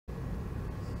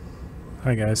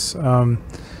Hi guys. I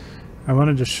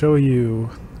wanted to show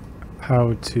you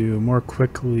how to more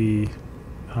quickly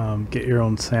get your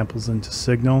own samples into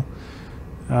Signal.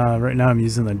 Right now I'm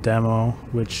using the demo,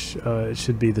 which it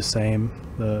should be the same.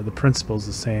 The principle's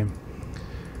the same.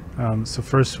 So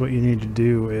first what you need to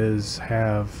do is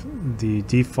have the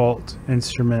default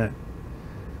instrument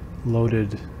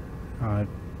loaded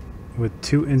with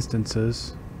two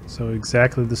instances. So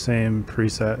exactly the same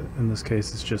preset. In this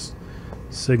case it's just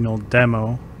Signal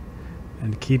demo,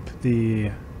 and keep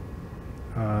the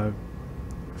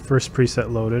first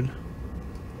preset loaded.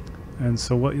 And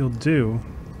so what you'll do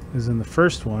is in the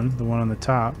first one, the one on the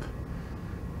top,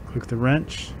 click the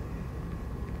wrench,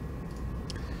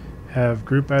 have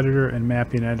group editor and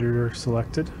mapping editor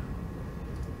selected,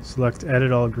 select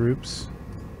edit all groups,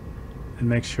 and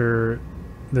make sure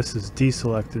this is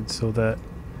deselected so that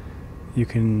you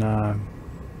can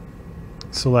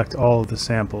select all of the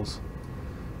samples.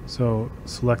 So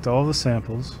select all the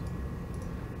samples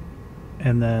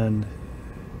and then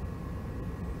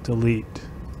delete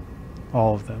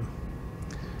all of them.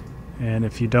 And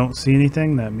if you don't see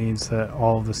anything, that means that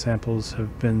all of the samples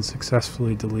have been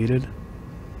successfully deleted.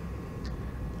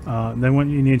 Then what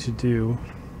you need to do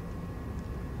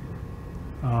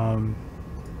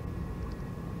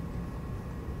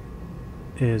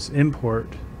is import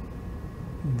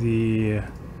the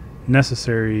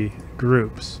necessary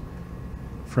groups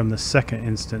from the second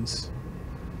instance.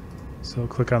 So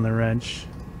click on the wrench,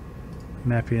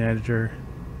 mapping editor,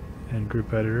 and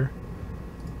group editor.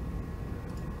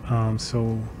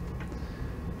 So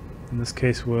in this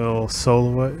case we'll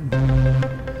solo it,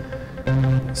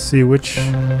 see which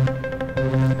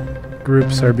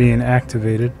groups are being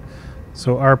activated.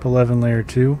 So ARP11 layer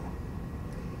 2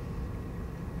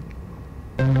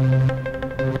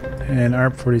 and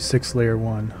ARP46 layer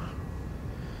 1.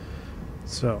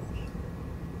 So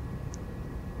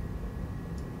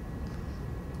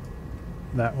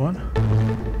that one.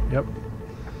 Yep.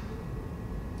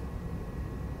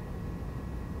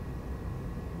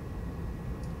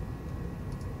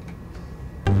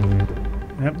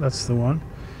 Yep, that's the one.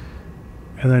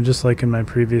 And then just like in my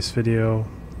previous video,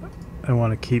 I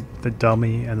want to keep the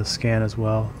dummy and the scan as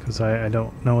well, because I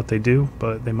don't know what they do,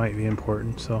 but they might be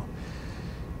important. So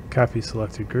copy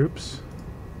selected groups.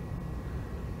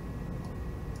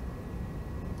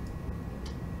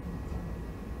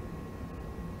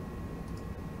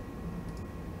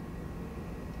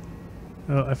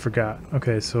 Oh, I forgot.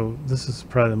 Okay, so this is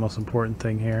probably the most important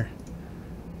thing here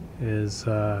is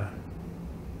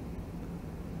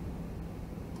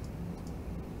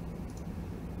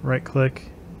right click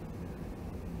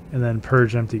and then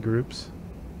purge empty groups.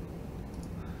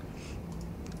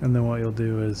 And then what you'll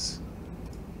do is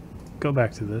go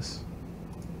back to this.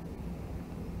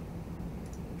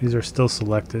 These are still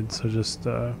selected, so just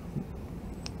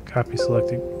copy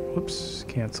selected, whoops,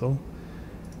 cancel.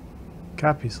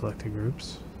 Copy selected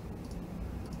groups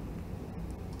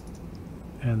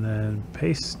and then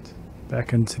paste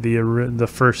back into the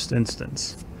first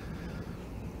instance.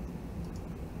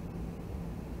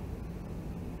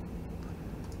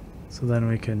 So then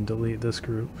we can delete this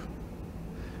group.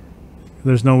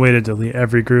 There's no way to delete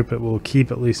every group. It will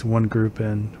keep at least one group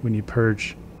in when you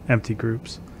purge empty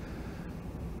groups.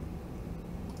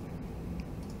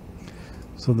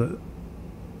 So the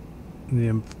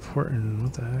important,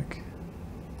 what the heck?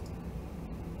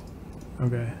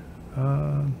 Okay.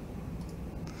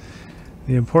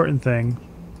 The important thing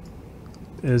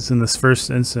is in this first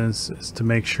instance is to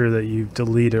make sure that you've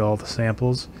deleted all the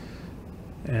samples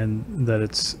and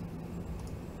that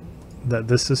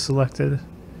this is selected.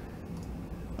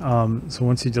 So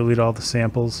once you delete all the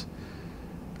samples,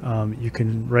 you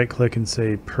can right click and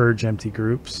say purge empty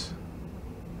groups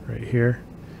right here,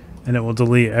 and it will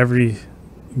delete every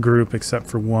group except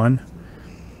for one.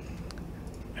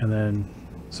 And then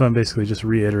so I'm basically just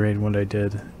reiterating what I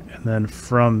did. And then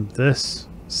from this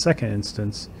second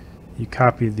instance, you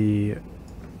copy the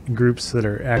groups that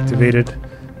are activated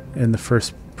in the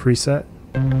first preset.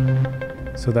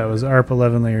 So that was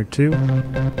ARP11 layer 2,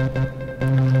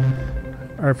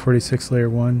 ARP46 layer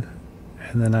 1,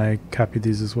 and then I copied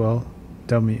these as well,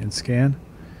 dummy and scan.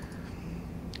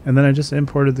 And then I just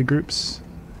imported the groups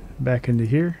back into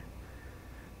here.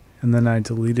 And then I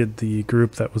deleted the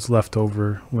group that was left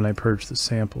over when I purged the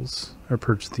samples, or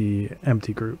purged the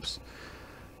empty groups.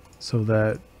 So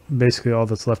that basically all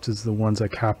that's left is the ones I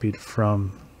copied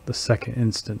from the second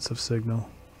instance of Signal.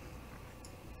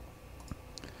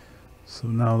 So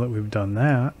now that we've done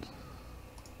that,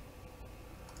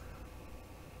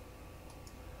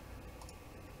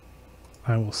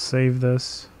 I will save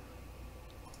this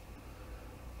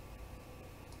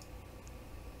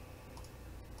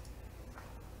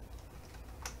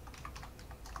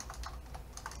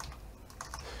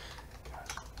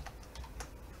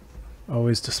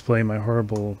always display my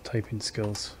horrible typing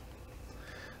skills.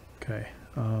 Okay.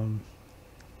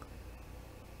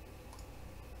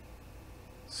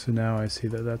 So now I see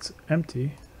that that's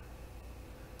empty.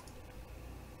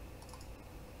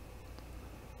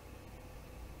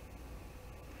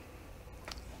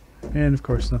 And of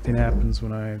course nothing happens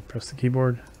when I press the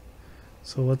keyboard.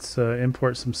 So let's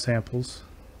import some samples.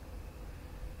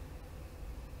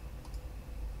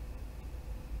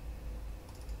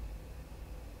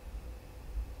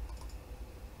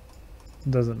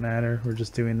 Doesn't matter, we're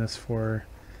just doing this for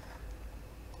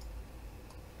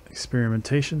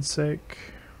experimentation's sake.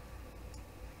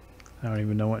 I don't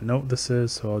even know what note this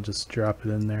is, so I'll just drop it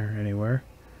in there anywhere.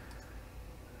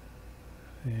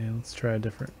 And let's try a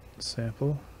different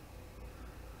sample.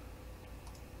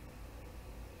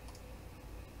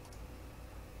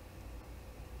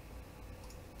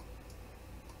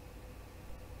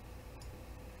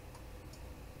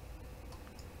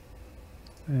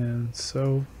 And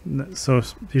so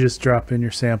you just drop in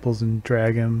your samples and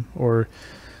drag them, or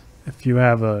if you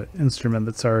have an instrument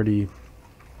that's already,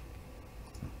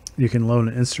 you can load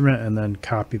an instrument and then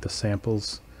copy the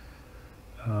samples.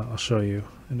 I'll show you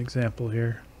an example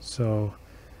here. So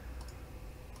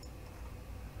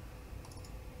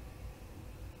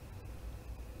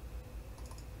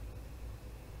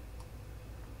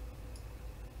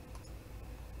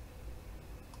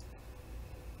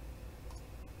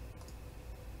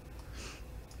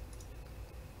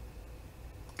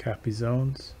copy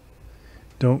zones.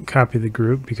 Don't copy the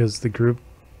group because the group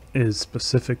is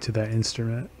specific to that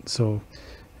instrument. So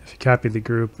if you copy the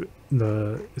group,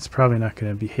 it's probably not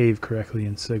going to behave correctly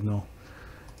in Signal.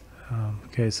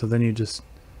 Okay, so then you just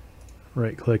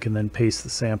right click and then paste the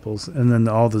samples, and then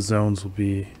all the zones will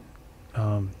be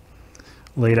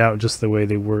laid out just the way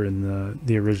they were in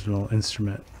the original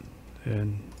instrument.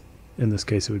 And in this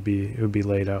case it would be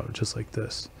laid out just like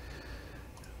this.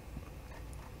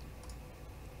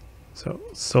 So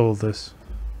solve this,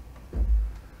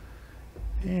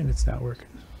 and it's not working.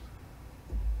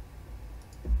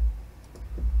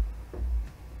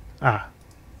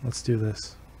 Let's do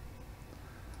this.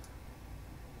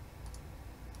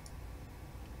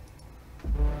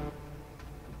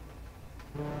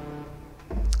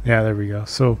 Yeah, there we go.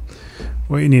 So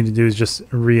what you need to do is just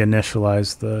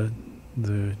reinitialize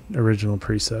the original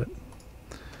preset.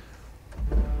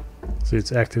 So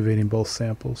it's activating both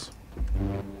samples.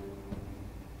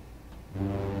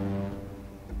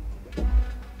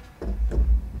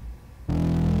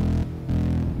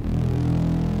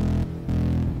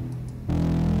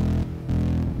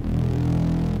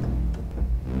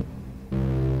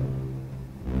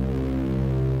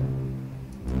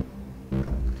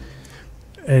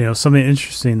 And, you know, something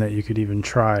interesting that you could even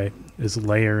try is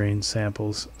layering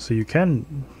samples. So you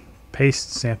can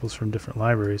paste samples from different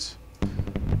libraries.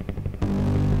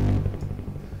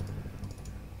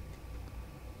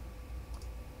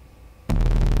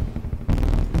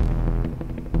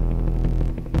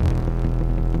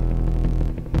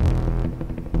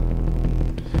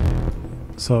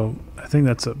 So I think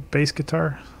that's a bass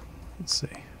guitar. Let's see.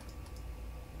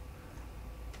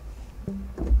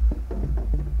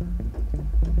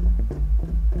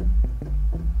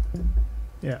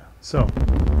 Yeah, so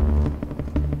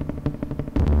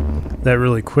that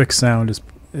really quick sound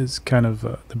is kind of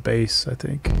the bass, I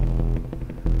think.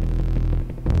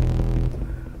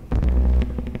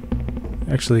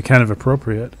 Actually kind of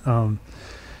appropriate.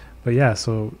 But yeah,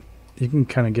 so you can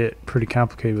kind of get pretty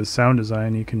complicated with sound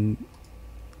design. You can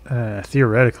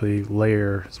theoretically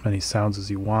layer as many sounds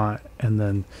as you want, and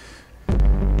then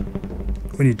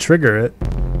when you trigger it,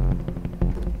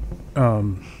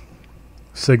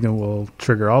 Signal will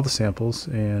trigger all the samples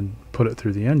and put it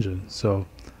through the engine. So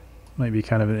it might be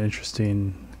kind of an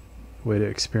interesting way to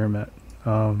experiment.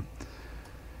 So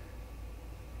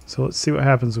let's see what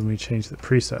happens when we change the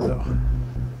preset though.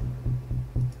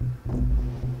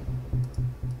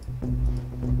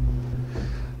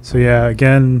 So yeah,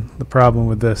 again, the problem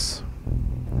with this,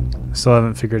 I still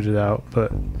haven't figured it out,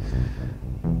 but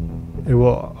it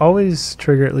will always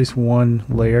trigger at least one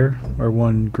layer or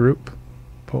one group,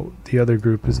 but the other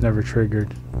group is never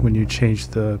triggered when you change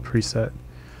the preset.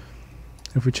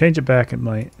 If we change it back, it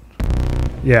might.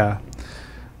 Yeah,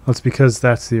 that's because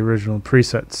that's the original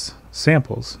preset's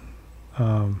samples.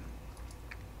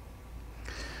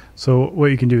 So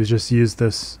what you can do is just use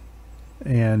this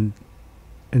and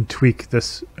tweak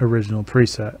this original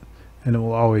preset, and it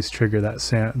will always trigger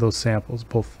that those samples,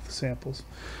 both of the samples.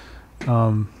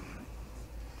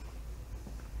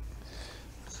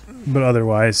 But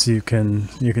otherwise, you can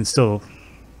still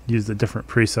use the different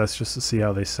presets just to see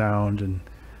how they sound, and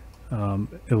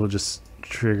it will just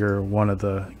trigger one of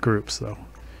the groups though.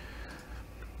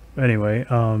 Anyway,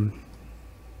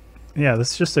 yeah,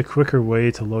 this is just a quicker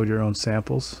way to load your own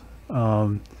samples.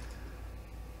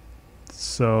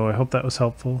 So I hope that was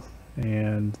helpful,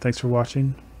 and thanks for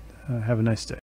watching. Have a nice day.